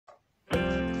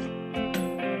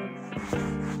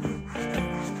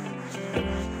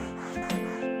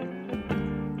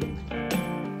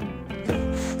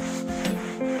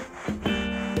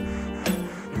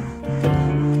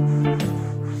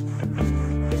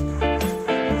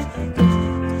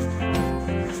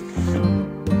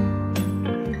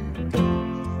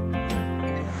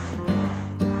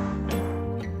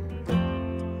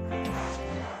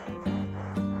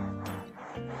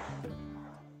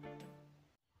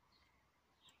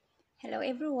Hello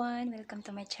everyone! Welcome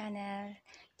to my channel.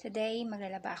 Today,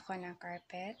 maglalaba ako ng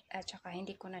carpet at saka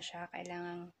hindi ko na siya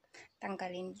kailangang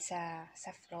tanggalin sa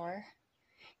floor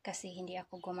kasi hindi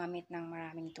ako gumamit ng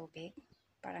maraming tubig.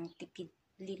 Parang tipid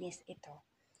linis ito.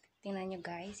 Tingnan nyo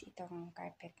guys, itong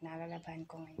carpet na lalaban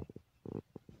ko ngayon.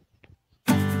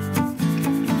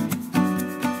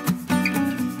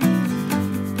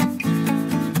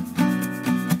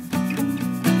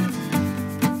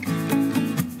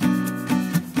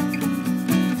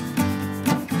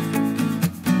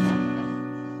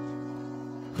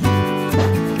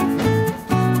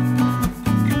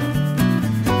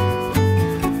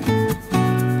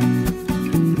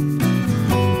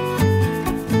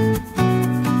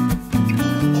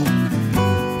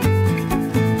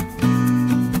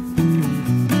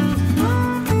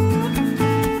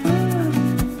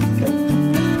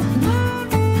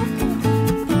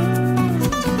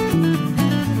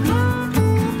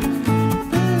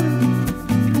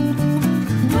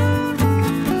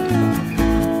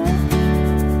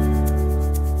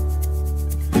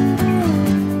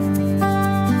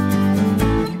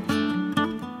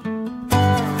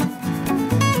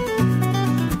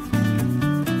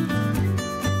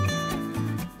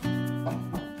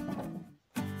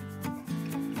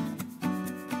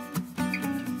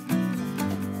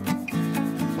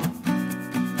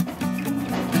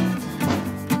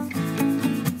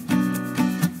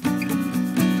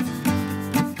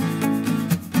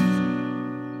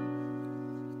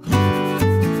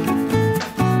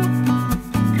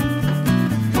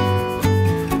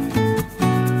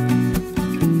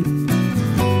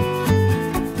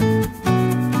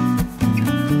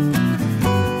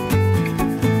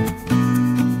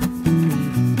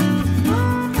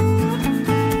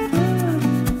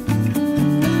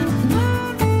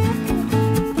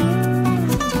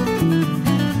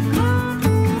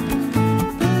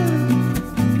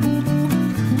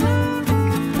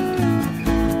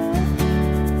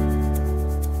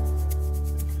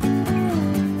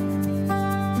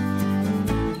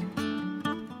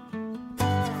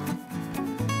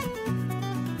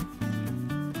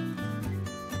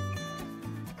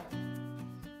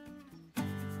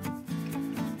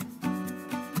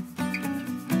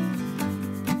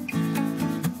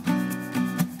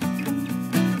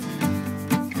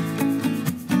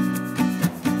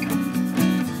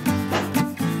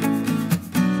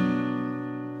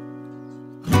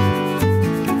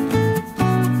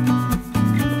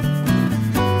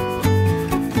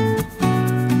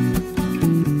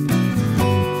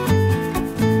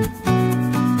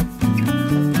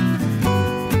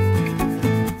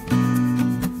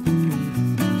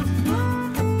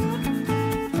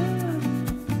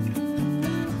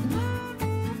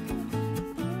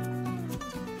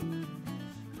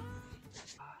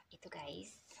 Ito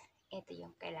guys, ito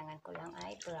yung kailangan ko lang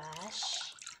ay brush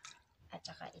at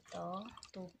saka ito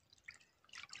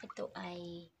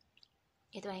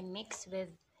ay mix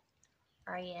with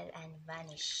Ariel and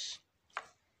Vanish.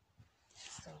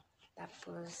 So,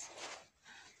 tapos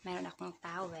meron akong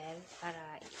towel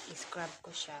para i-scrub ko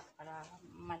siya para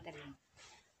madaling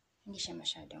hindi siya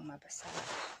masyadong mabasa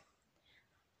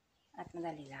at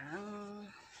madali lang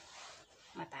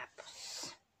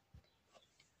matapos.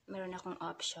 Meron akong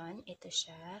option, ito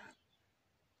siya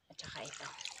at saka ito.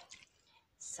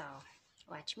 So,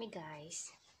 watch me guys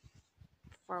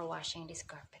for washing this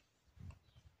carpet.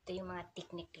 Ito yung mga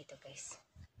technique dito guys.